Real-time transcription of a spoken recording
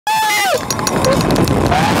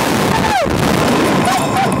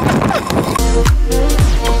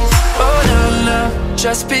Oh na na,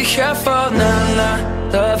 just be careful, na na.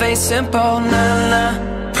 Love ain't simple, na na.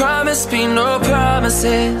 Promise me no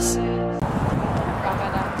promises.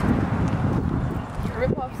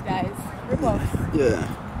 Rip-offs, guys. Rip-offs. Yeah.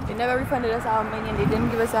 They never refunded us our money and they didn't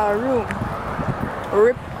give us our room.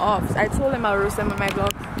 Rip-offs. I told them I'll roast them on my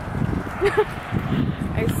blog.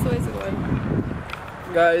 I swear to God.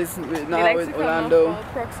 Guys, we're now in Orlando.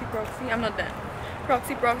 Proxy. I'm not done.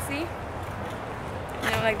 Proxy. You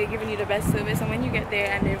know, like they're giving you the best service, and when you get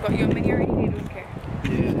there and they've got your money already, they don't care.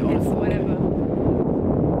 Yeah, It's whatever.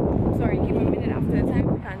 Sorry, give me a minute after the time,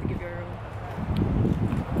 we can't give you a room.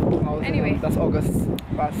 Anyway, that's August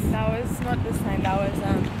past. that was not this time, that was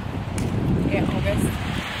yeah, August.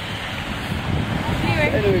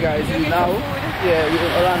 Anyway guys, we're in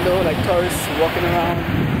Orlando, like tourists walking around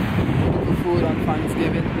looking for food on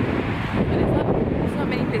Thanksgiving. But it's not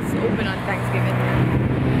many places open on Thanksgiving.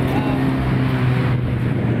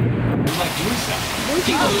 Like doing stuff.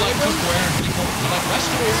 People who like cookware, people who like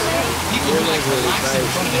restaurants, people who like relaxing in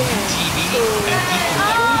front of a new TV, and people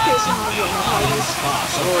who like relaxing in spa.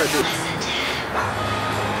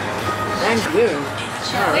 Thanksgiving.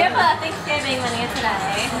 We have a Thanksgiving menu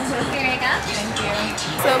today. Here you go. Thank you.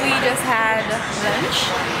 So we just had lunch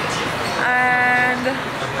and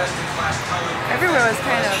everywhere was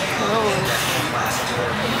kind of closed.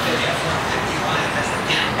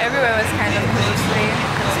 Everywhere was kind of closed today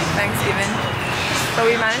because it's Thanksgiving. So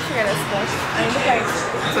we managed to get a spot. And it looks like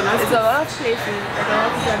there's a lot of places, like a lot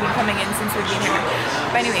of people have been coming in since we've been here.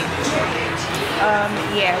 But anyway,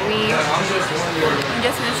 yeah, we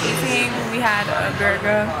just finished eating. We had a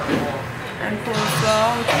burger and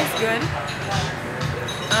coleslaw, which was good.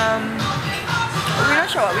 We're not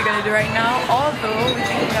sure what we're gonna do right now, although we're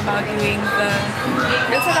thinking about doing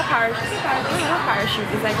it's like a parachute. It's not a parachute,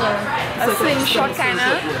 it's like a slingshot kind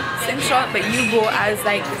of slingshot, but you go as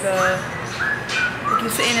like you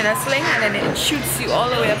sit in a sling and then it shoots you all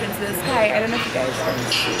the way up into the sky. I don't know if you guys can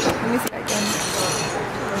see. Let me see if I can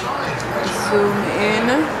zoom in.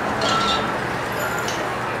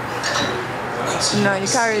 No, you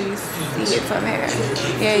can't really see it from here.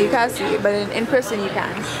 Yeah, you can't see it, but in person you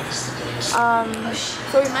can.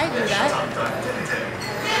 So we might do that.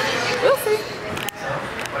 We'll see.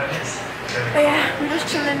 But yeah, we're just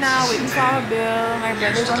chilling now, waiting for our bill. My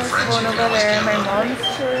brother's on his phone over there. My mom's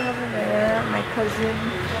chilling over there. My cousin.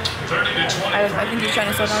 I don't know, I think he's trying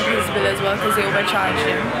to sort out his bill as well because they overcharged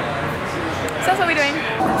him. So that's what we're doing.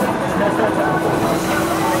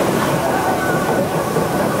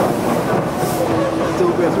 So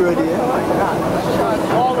we're ready, yeah? Oh my God.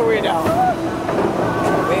 All the way down.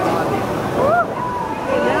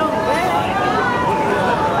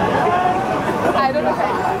 I don't know.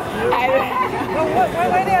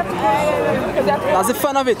 Why they have to go? That's the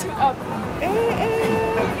fun of it.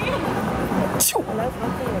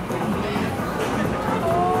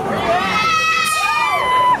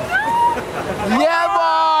 Yeah,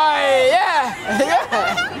 boy! Yeah!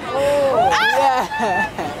 Yeah!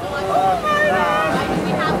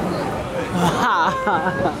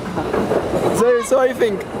 So what do you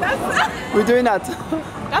think? We're doing that.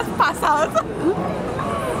 That's pass out.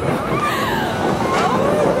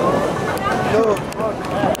 No.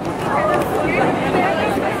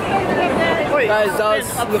 Guys, that was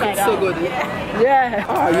looking so good. Yeah.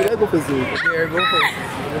 Ah, you gotta go for Zoom. Here, go for it.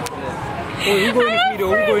 Oh, who going with me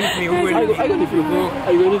though? Who going with me? Who going with me? I go with you.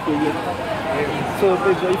 Are you ready for you? So,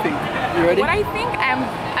 Paige, what do you think? You ready? What I think,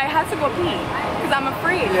 I had to go pee because I'm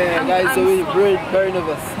afraid. Yeah, guys, so we're very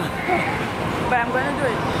nervous. But I'm gonna do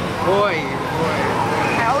it. Boy.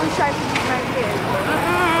 I always try to keep my kid.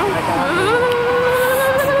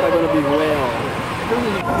 I'm gonna be well.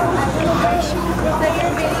 So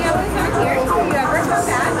your video is on here. If you ever come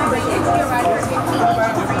back, I might give you a ride for 15 minutes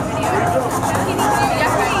for free video.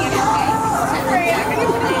 Definitely in okay.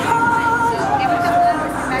 If we come down,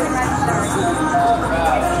 we'll come back and ride the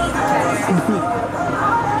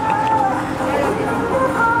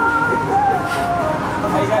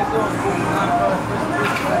How you guys doing?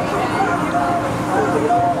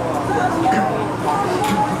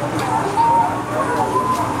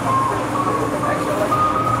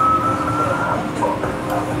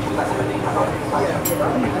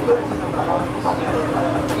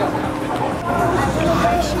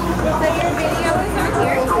 So your video is on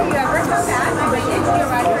here. If you ever come back, I might give you a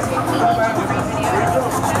ride for 15 minutes for free video.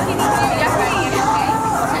 Definitely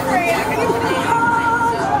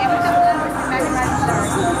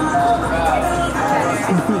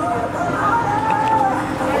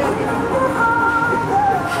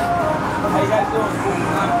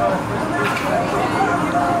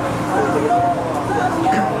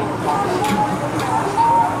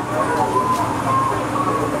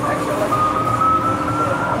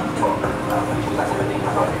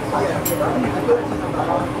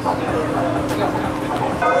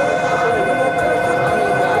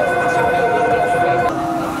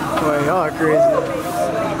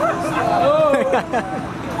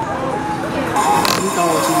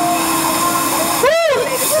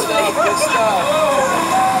Good stuff.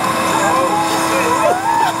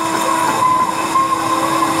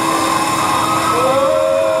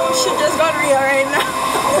 Shit just got real right now.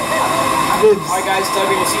 Alright guys, tuck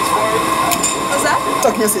in your seats forward. What's that?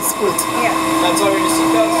 Tuck in your seats, pull it. Yeah. That's all in your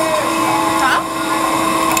seatbelts. Huh?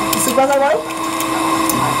 Seatbelts alright?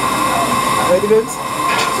 Ready, babes? So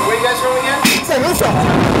where you guys from again? Say, where's from?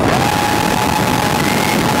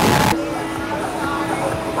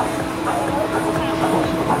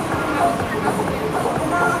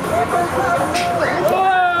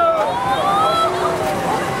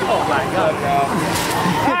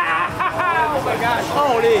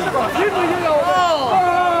 Holy! You know. Oh.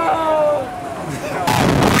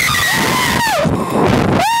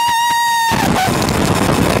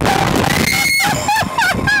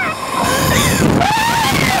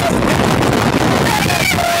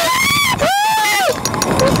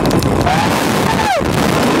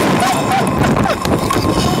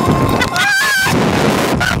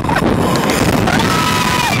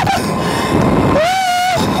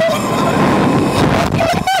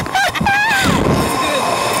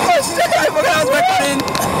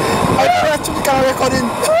 Recording.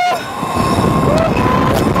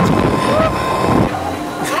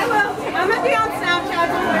 I will. I'm gonna be on Snapchat.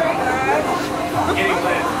 Don't worry. Getting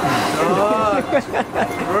lit.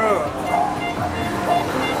 Bro.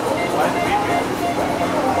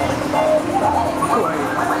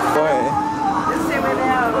 Boy.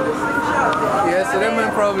 Yeah, so them men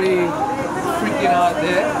probably freaking out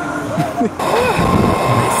there.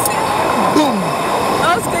 Boom.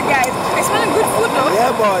 That was good, guys. I smell good food, though.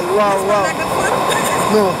 Yeah, boy. Wow, wow. Like good food.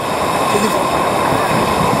 No.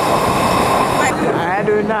 I ain't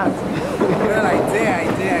doing that. Well, I did.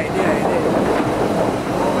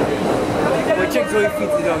 But check how it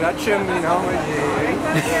fits it up. That trembling, how much?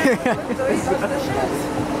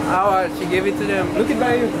 How she gave it to them. Look it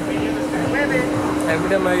by you. I put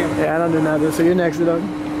them by you. Yeah, I don't do that. So you're next, dog.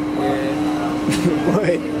 Yeah.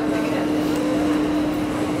 Boy.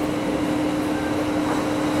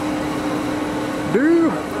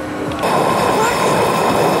 Dude.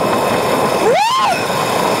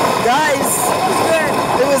 Guys,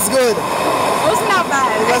 it was good. It wasn't that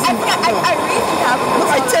bad. It wasn't- I really have.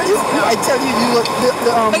 Look, I tell you, you look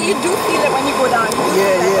But you do feel it when you go down.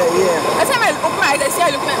 Yeah. Every time I open my eyes, I see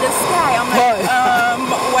I looking at the sky. I'm like,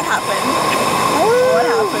 what happened? What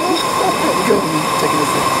happened? Go, check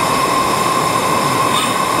this out.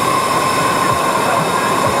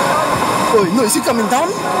 Oh, no, is he coming down?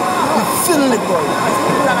 You feeling it, boy.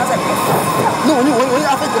 And I was like, No, when you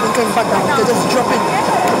after coming back down, you just drop in.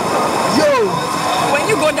 Yo! when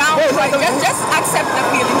you go down, Oh, like, just accept the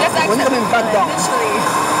feeling. Just accept When you coming the back feeling, down. literally.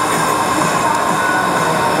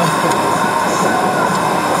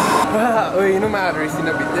 Oh, you know my address in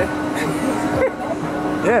a bit there.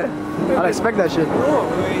 Yeah. I'd expect that shit. Oh,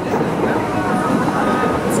 wait.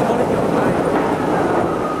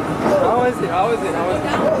 How was it?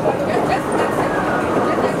 Just accept.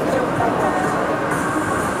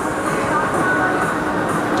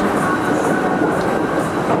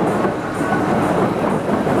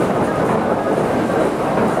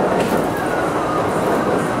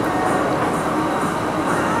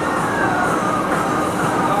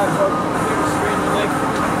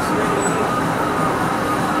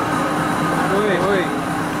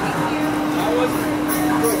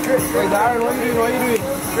 Hey, Daran, what are you doing?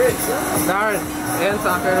 Great. Daran, and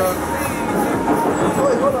soccer dog.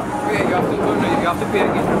 Okay, you have to pay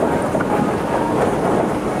again.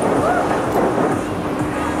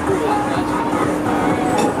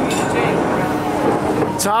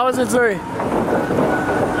 So how was it, Zoe?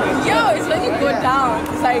 Yo, it's when you go down.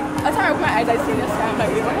 It's like, every time I open my eyes, I see this guy. I'm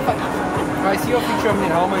like, what the fuck? I see your picture of me,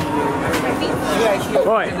 how much? Yeah, I see your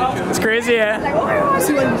Boy, it's crazy, yeah? Like, oh my god.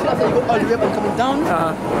 See when you go all the way up and coming down?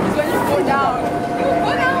 It's when you go down. You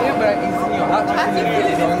go down. Yeah, but it's in your heart. I see you.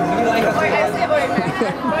 You don't like Wait, I say, wait, man.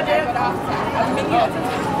 But then, I'm making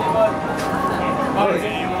it.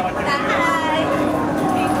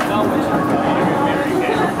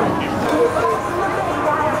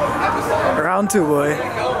 Round two, boy. It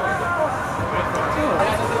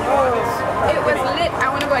was lit. I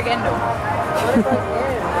want to go again, though.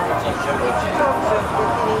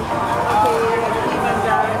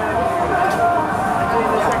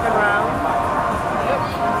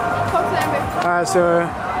 Alright, so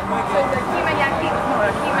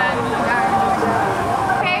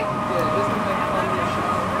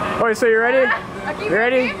oh, so you ready? You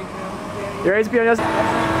ready? You ready to be on this?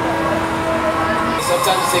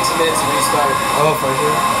 Sometimes it takes a minute to restart. Oh, for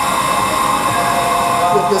sure.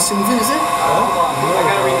 You're singing for you, see? I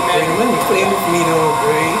gotta read the manual. When you playing with me though,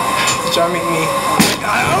 boy, to try to make me.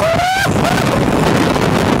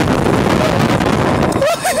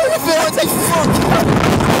 What the fuck?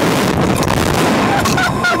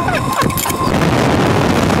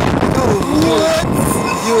 What?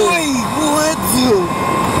 Yo. What? Yo.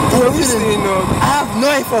 I have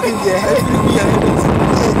no fucking idea.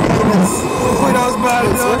 Boy, that was bad,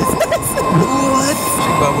 dog. What?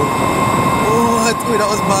 What? Boy, that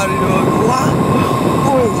was bad, dog. What?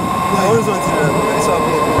 Boy, I always wanted to do that. I saw it.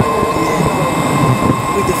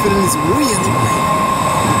 Yeah. Wait, the feeling is real.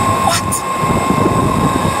 What?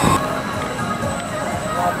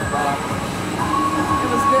 It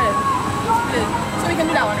was good. It was good. So we can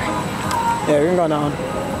do that one, right? Yeah, we can go down.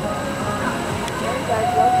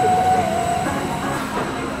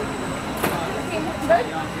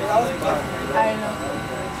 I know.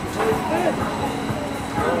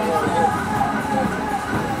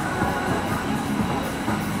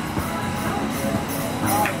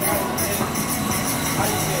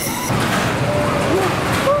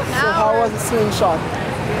 So how was the slingshot?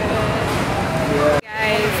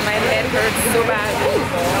 Guys, my head hurts so bad.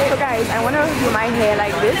 So guys, I want to do my hair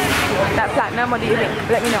like this. That platinum, what do you think?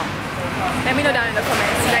 Let me know. Let me know down in the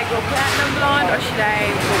comments. Should I go platinum blonde or should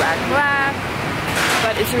I go back black?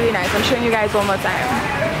 But it's really nice. I'm showing you guys one more time.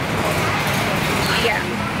 Yeah.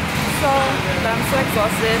 So, I'm so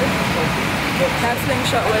exhausted. That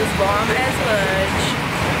slingshot was bomb as much.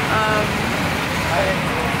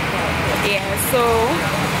 Yeah, so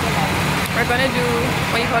we're gonna do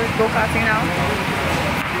what you call it, go-karting now.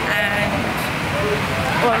 And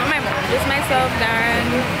well, not my mom, just myself, Daran.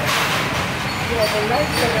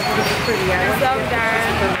 Myself,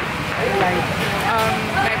 Daran,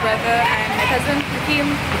 my brother and my cousin Hakeem.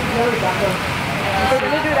 We're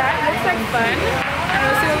gonna do that. It looks like fun. And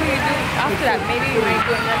we'll see what we do after that. Maybe we might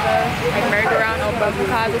do another like merry-go-round or bumper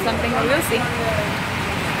cars or something, but we'll see.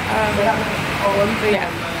 So yeah.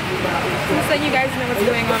 Just letting you guys know what's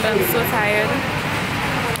going on, but I'm so tired.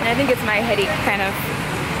 And I think it's my headache kind of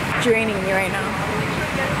draining me right now.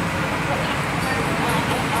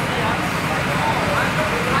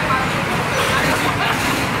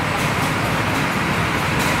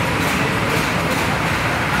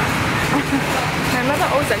 My mother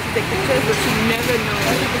always likes to take pictures, but she never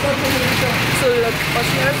knows to look, or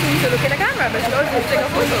she never seems to look at the camera, but she always just take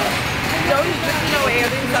a photo. She's always drifting away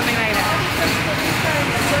or doing something like that.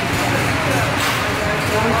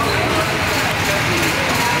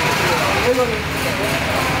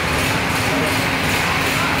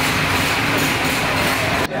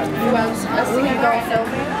 Was a singing girl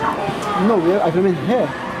filming? No, I filming here.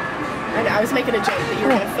 And I was making a joke that you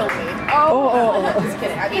were going to film me. Oh. Just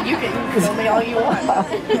kidding. I mean, you can film me all you want.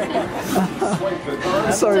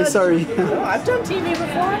 Sorry. No, I've done TV before.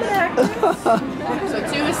 I'm an actor. So 2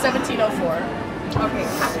 is 1704. Okay.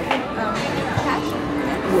 Cash?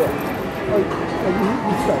 Yeah.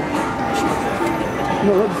 This side.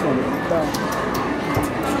 No, not this one.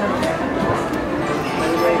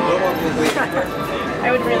 I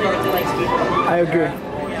would really like to be here. I agree.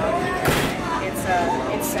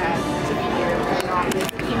 It's sad to be here and not with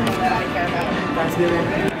people that I care about.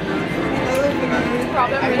 I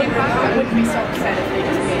wouldn't be so upset if they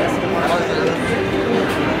just made us in March.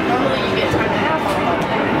 Normally you get time and a half on a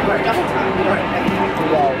holiday, or double time. You don't get anything.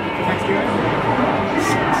 Wow.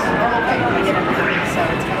 Okay, I get everything, so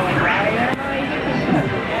it's kind of like, why am I here?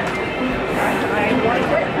 I want to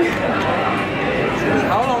quit.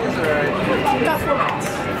 How long is it already? About 4 minutes.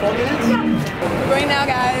 4 minutes? Yeah. We're going now,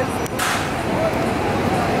 guys.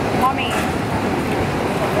 Mommy.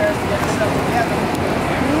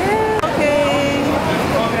 Okay,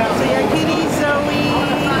 so Yakini, Zoe,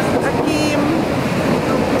 Hakeem,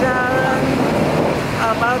 Daran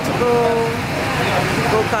are about to go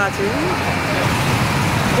karting.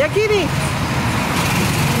 Yakini!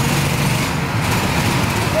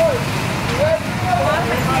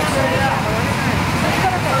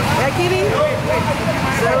 Yakini,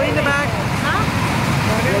 Zoe in the back,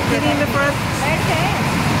 Yakini in the front,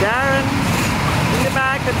 Daran in the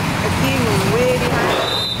back, and Hakeem way behind.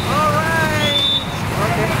 Alright.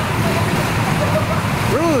 Okay.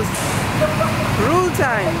 Rule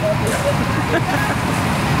time.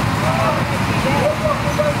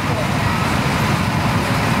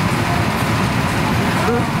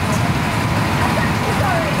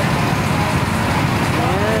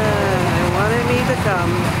 Yeah, they wanted me to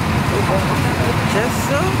come. Just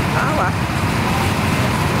so.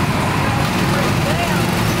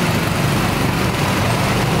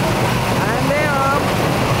 And they're up.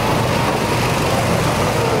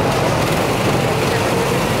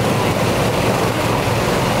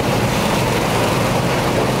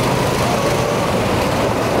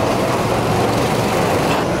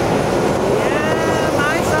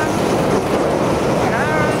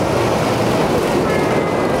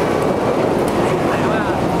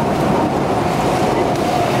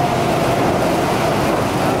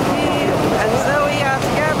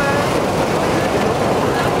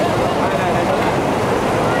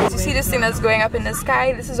 thing that's going up in the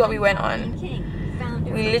sky. This is what we went on.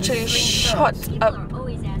 We literally shot up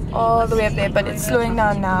all the way up there, but it's slowing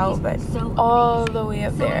down now, but all the way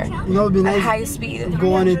up there. You know, it'd be nice at high speed.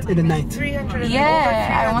 Go on it in the night.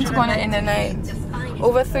 Yeah, I want to go on it in the night.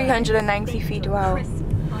 Over 390 feet, wow.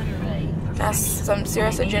 That's some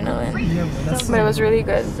serious adrenaline. Yeah, that's but it was really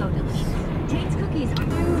good.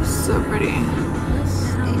 So pretty.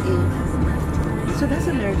 So that's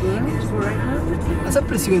a merry-go-round for right now? That's a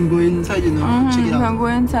place you can go inside, you know. Check it You out. can go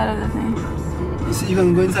inside of the thing. You see, you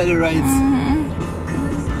can go inside the rides.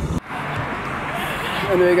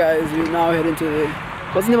 Anyway, guys, we're now heading to the,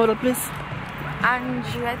 what's the name of the place?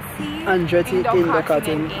 Andretti Indoor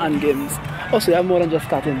Karting and Games. Also, you have more than just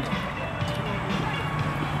karting.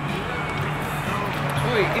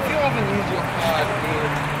 Wait, if you haven't used your card,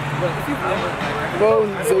 Well,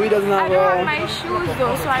 Zoe doesn't have I don't have my shoes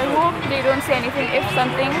though, so I hope they don't say anything. If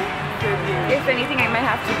anything, I might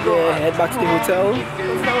have to go. Yeah, head back to the hotel. Go to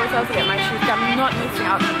the hotel to get my shoes. I'm not missing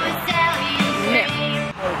out on this.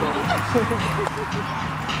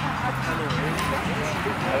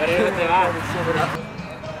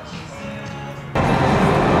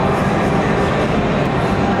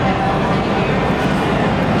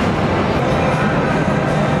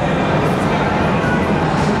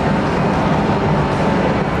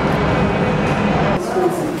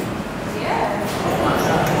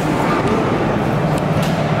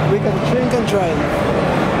 We can drink and drive.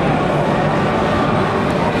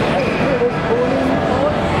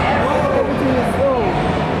 Everything is full.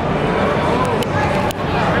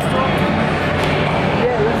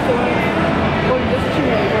 Yeah, restaurant. Oh, just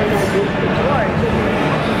chill right now.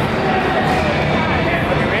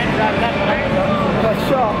 For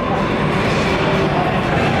sure.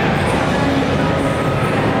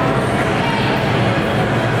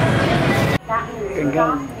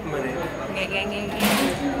 Gang.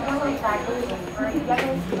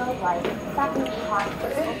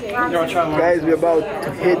 Guys, we're about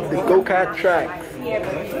to hit the go-kart track.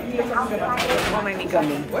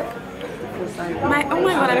 Oh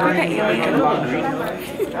my god, I look at alien.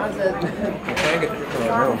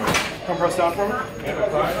 come press down from her.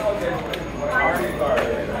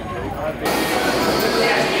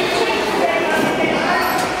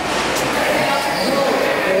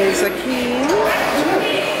 There's Akeem,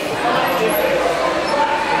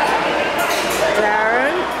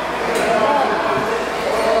 Daran,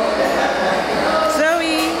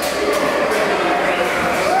 Zoe,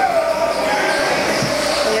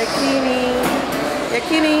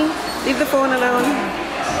 Yakini, leave the phone alone,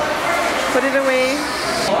 put it away.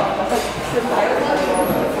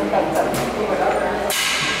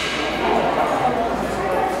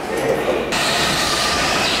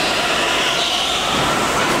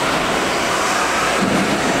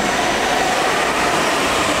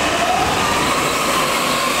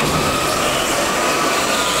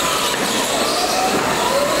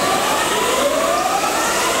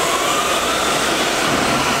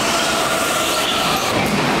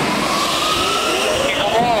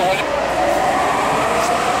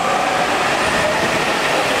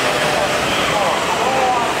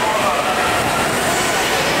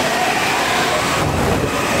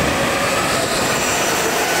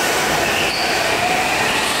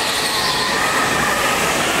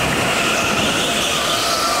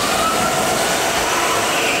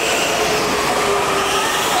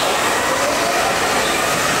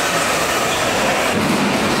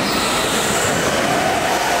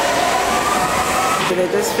 They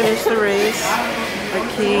just finished the race.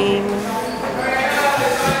 Akeem,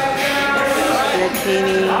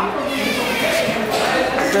 Yakini,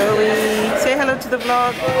 Zoe. Say hello to the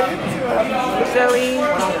vlog. Zoe.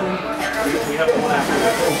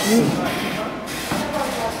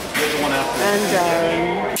 And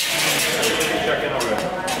Daran.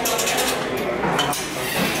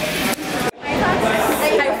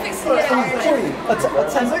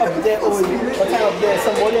 What time up there? Oh, what time up there?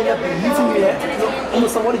 Somebody ended up hitting me.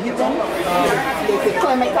 Almost somebody hit them. They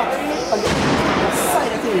climb my car. On the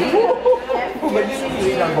side of the But you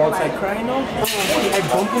see that girl outside crying now? I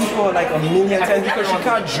bumped into her like a million times because she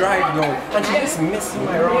can't drive though. And she just missed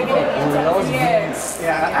my round. That was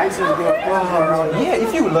yeah, I just go around. Yeah,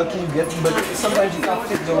 if you're lucky you get, but sometimes you can't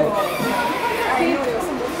fit though.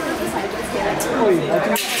 Oh,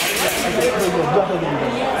 yeah,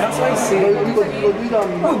 that's why I say you go do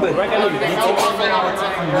them. oh, but you take off an hour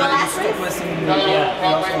time, but you stop listening to me. Yeah,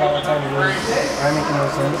 off an hour time. I'm making no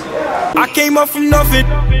sense. I came up from nothing,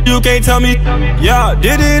 you can't tell me. Yeah,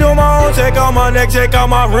 did it on my own, check out my neck, check out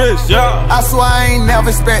my wrist. Yeah, I swear I ain't never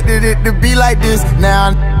expected it to be like this. Now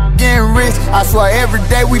I'm getting rich, I swear every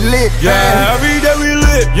day we lit. Yeah, every day we live.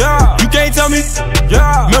 whip, yeah. You can't tell me,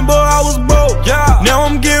 yeah. Remember I was broke, yeah. Now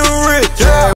I'm getting rich, yeah.